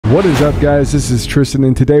What is up, guys? This is Tristan,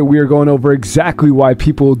 and today we are going over exactly why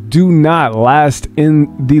people do not last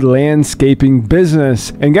in the landscaping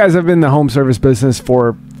business. And guys, I've been in the home service business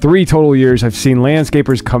for 3 total years. I've seen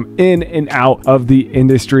landscapers come in and out of the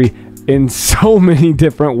industry in so many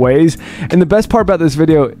different ways. And the best part about this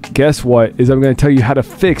video, guess what, is I'm going to tell you how to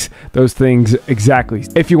fix those things exactly.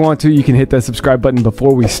 If you want to, you can hit that subscribe button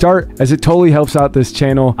before we start, as it totally helps out this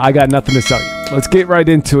channel. I got nothing to sell you. Let's get right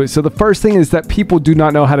into it. So the first thing is that people do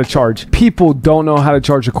not know how to charge. People don't know how to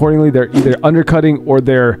charge accordingly. They're either undercutting or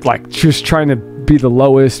they're like just trying to be the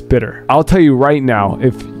lowest bidder. I'll tell you right now,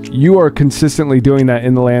 if you are consistently doing that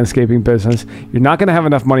in the landscaping business, you're not going to have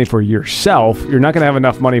enough money for yourself. You're not going to have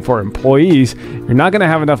enough money for employees. You're not going to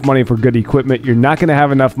have enough money for good equipment. You're not going to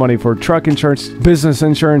have enough money for truck insurance, business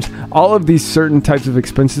insurance, all of these certain types of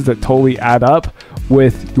expenses that totally add up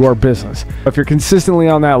with your business. If you're consistently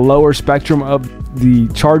on that lower spectrum of the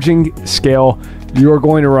charging scale, you're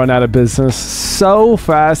going to run out of business so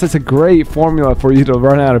fast. That's a great formula for you to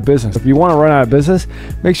run out of business. If you want to run out of business,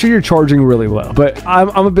 make sure you're charging really low. But I'm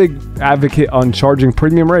a big advocate on charging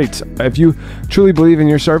premium rates. If you truly believe in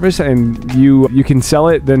your service and you can sell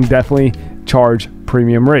it, then definitely charge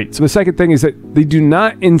premium rates. So the second thing is that they do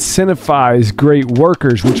not incentivize great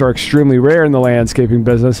workers, which are extremely rare in the landscaping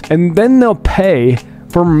business, and then they'll pay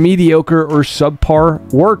for mediocre or subpar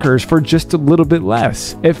workers for just a little bit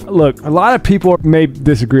less. Look, a lot of people may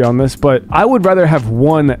disagree on this, but I would rather have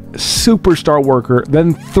 1 superstar worker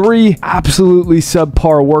than 3 absolutely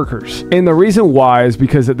subpar workers. And the reason why is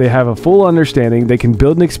because that they have a full understanding, they can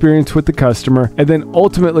build an experience with the customer, and then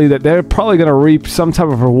ultimately that they're probably going to reap some type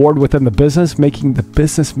of reward within the business, making the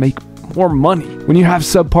business make more money. When you have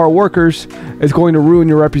subpar workers, it's going to ruin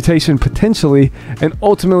your reputation potentially, and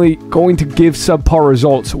ultimately going to give subpar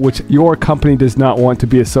results, which your company does not want to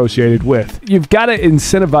be associated with. You've got to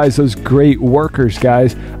incentivize those great workers,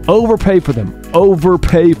 guys. Overpay for them.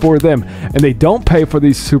 Overpay for them. And they don't pay for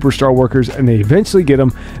these superstar workers, and they eventually get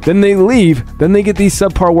them. Then they leave. Then they get these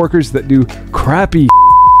subpar workers that do crappy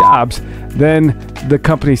jobs. Then the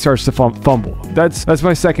company starts to fumble. That's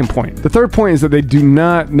my second point. The third point is that they do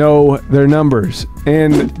not know their numbers.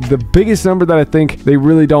 And the biggest number that I think they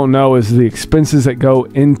really don't know is the expenses that go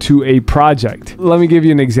into a project. Let me give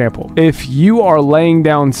you an example. If you are laying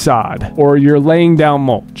down sod or you're laying down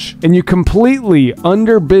mulch and you completely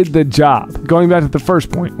underbid the job, going back to the first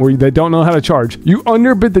point where they don't know how to charge, you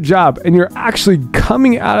underbid the job and you're actually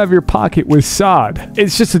coming out of your pocket with sod.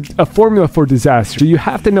 It's just a formula for disaster. So you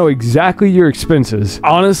have to know exactly your expenses.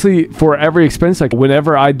 Honestly, for every expense, like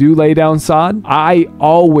whenever I do lay down sod, I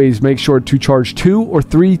always make sure to charge 2 or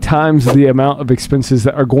 3 times the amount of expenses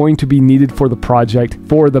that are going to be needed for the project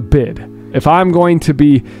for the bid. If I'm going to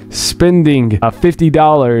be spending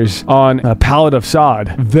 $50 on a pallet of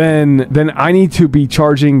sod, then I need to be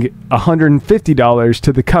charging $150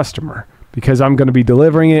 to the customer, because I'm going to be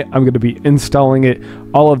delivering it, I'm going to be installing it,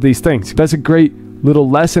 all of these things. That's a great little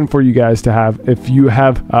lesson for you guys to have. If you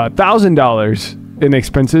have $1,000 in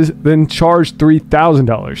expenses, then charge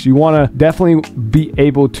 $3,000. You want to definitely be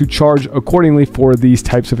able to charge accordingly for these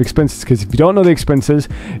types of expenses, because if you don't know the expenses,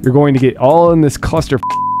 you're going to get all in this cluster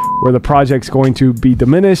where the project's going to be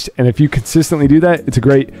diminished. And if you consistently do that, it's a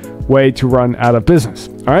great way to run out of business.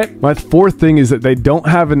 All right. My fourth thing is that they don't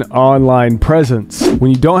have an online presence.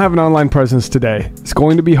 When you don't have an online presence today, it's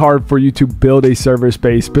going to be hard for you to build a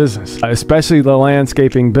service-based business, especially the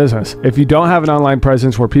landscaping business. If you don't have an online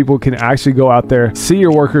presence where people can actually go out there, see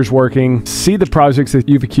your workers working, see the projects that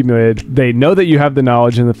you've accumulated, they know that you have the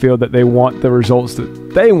knowledge in the field, that they want the results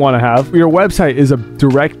that they want to have. Your website is a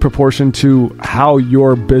direct proportion to how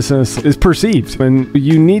your business is perceived. And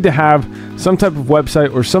you need to have some type of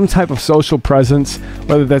website or some type of social presence,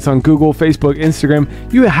 whether that's on Google, Facebook, Instagram.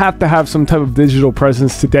 You have to have some type of digital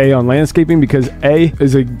presence today on landscaping, because A,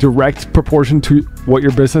 is a direct proportion to what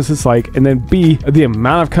your business is like, and then B, the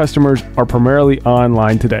amount of customers are primarily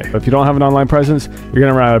online today. If you don't have an online presence, you're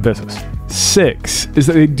going to run out of business. 6 is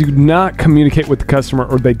that they do not communicate with the customer,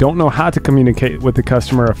 or they don't know how to communicate with the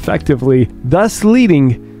customer effectively, thus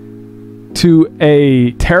leading to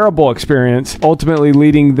a terrible experience, ultimately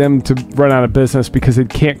leading them to run out of business because they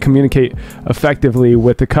can't communicate effectively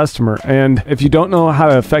with the customer. And if you don't know how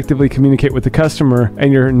to effectively communicate with the customer,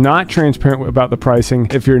 and you're not transparent about the pricing,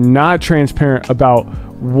 if you're not transparent about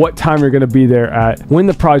what time you're going to be there at, when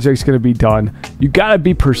the project's going to be done, you got to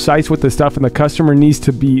be precise with the stuff, and the customer needs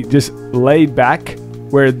to be just laid back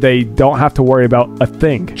where they don't have to worry about a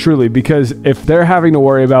thing, truly, because if they're having to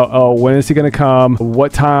worry about, oh, when is he going to come?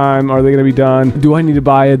 What time are they going to be done? Do I need to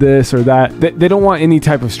buy this or that? They don't want any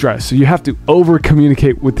type of stress. So you have to over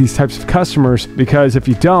communicate with these types of customers, because if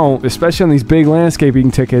you don't, especially on these big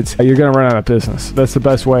landscaping tickets, you're going to run out of business. That's the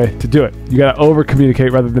best way to do it. You got to over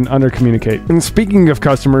communicate rather than under communicate. And speaking of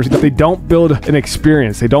customers, they don't build an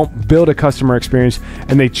experience. They don't build a customer experience,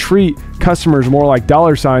 and they treat customers more like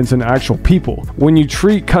dollar signs than actual people. When you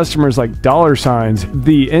treat customers like dollar signs,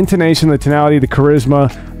 the intonation, the tonality, the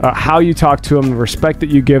charisma, how you talk to them, the respect that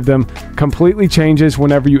you give them completely changes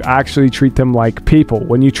whenever you actually treat them like people.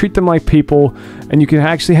 When you treat them like people and you can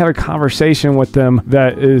actually have a conversation with them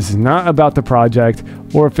that is not about the project,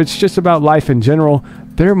 or if it's just about life in general,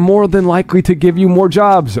 they're more than likely to give you more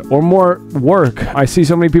jobs or more work. I see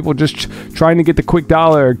so many people just trying to get the quick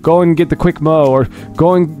dollar, go and get the quick mow, or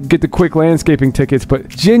go and get the quick landscaping tickets. But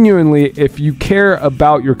genuinely, if you care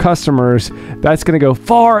about your customers, that's going to go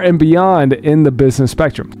far and beyond in the business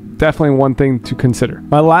spectrum. Definitely one thing to consider.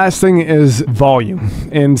 My last thing is volume.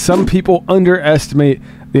 And some people underestimate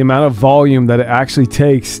the amount of volume that it actually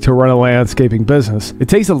takes to run a landscaping business. It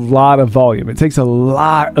takes a lot of volume. It takes a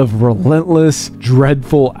lot of relentless,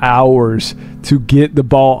 dreadful hours to get the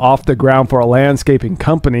ball off the ground for a landscaping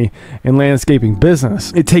company and landscaping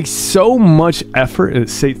business. It takes so much effort. It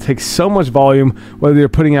takes so much volume, whether you're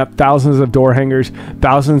putting out thousands of door hangers,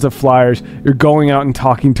 thousands of flyers, you're going out and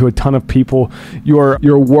talking to a ton of people, you're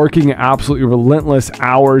working absolutely relentless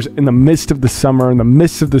hours in the midst of the summer, in the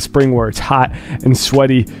midst of the spring where it's hot and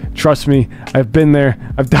sweaty. Trust me, I've been there,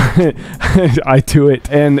 I've done it, I do it,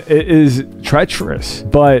 and it is treacherous.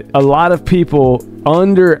 But a lot of people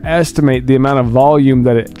underestimate the amount of volume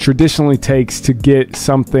that it traditionally takes to get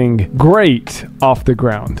something great off the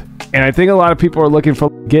ground. And I think a lot of people are looking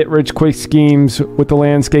for get-rich-quick schemes with the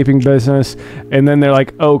landscaping business, and then they're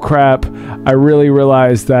like, oh crap, I really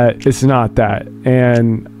realized that it's not that.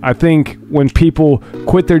 And I think when people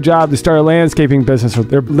quit their job to start a landscaping business, or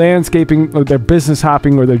they're landscaping, or they're business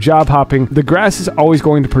hopping, or they're job hopping, the grass is always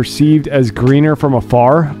going to be perceived as greener from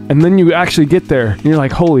afar. And then you actually get there and you're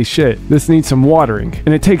like, holy shit, this needs some watering.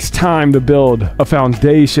 And it takes time to build a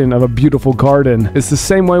foundation of a beautiful garden. It's the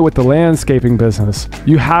same way with the landscaping business.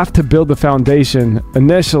 You have to build the foundation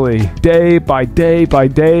initially, day by day by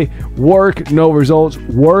day. Work, no results.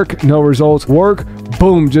 Work, no results. Work,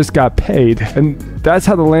 boom, just got paid. And that's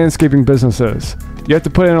how the landscaping business is. You have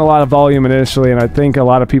to put in a lot of volume initially, and I think a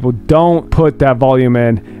lot of people don't put that volume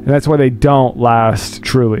in, and that's why they don't last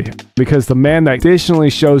truly. Because the man that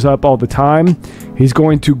additionally shows up all the time, he's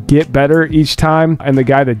going to get better each time, and the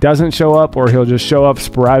guy that doesn't show up, or he'll just show up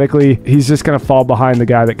sporadically, he's just going to fall behind the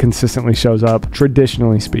guy that consistently shows up,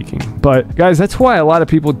 traditionally speaking. But guys, that's why a lot of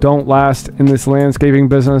people don't last in this landscaping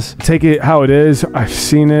business. Take it how it is. I've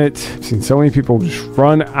seen it. I've seen so many people just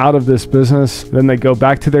run out of this business, then they go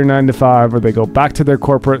back to their 9-to-5, or they go back to their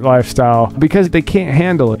corporate lifestyle because they can't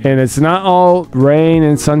handle it. And it's not all rain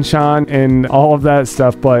and sunshine and all of that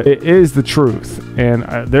stuff, but it is the truth. And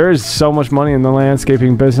there is so much money in the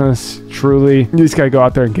landscaping business, truly. You just gotta go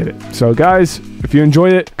out there and get it. So guys, if you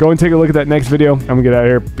enjoyed it, go and take a look at that next video. I'm gonna get out of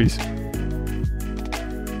here. Peace.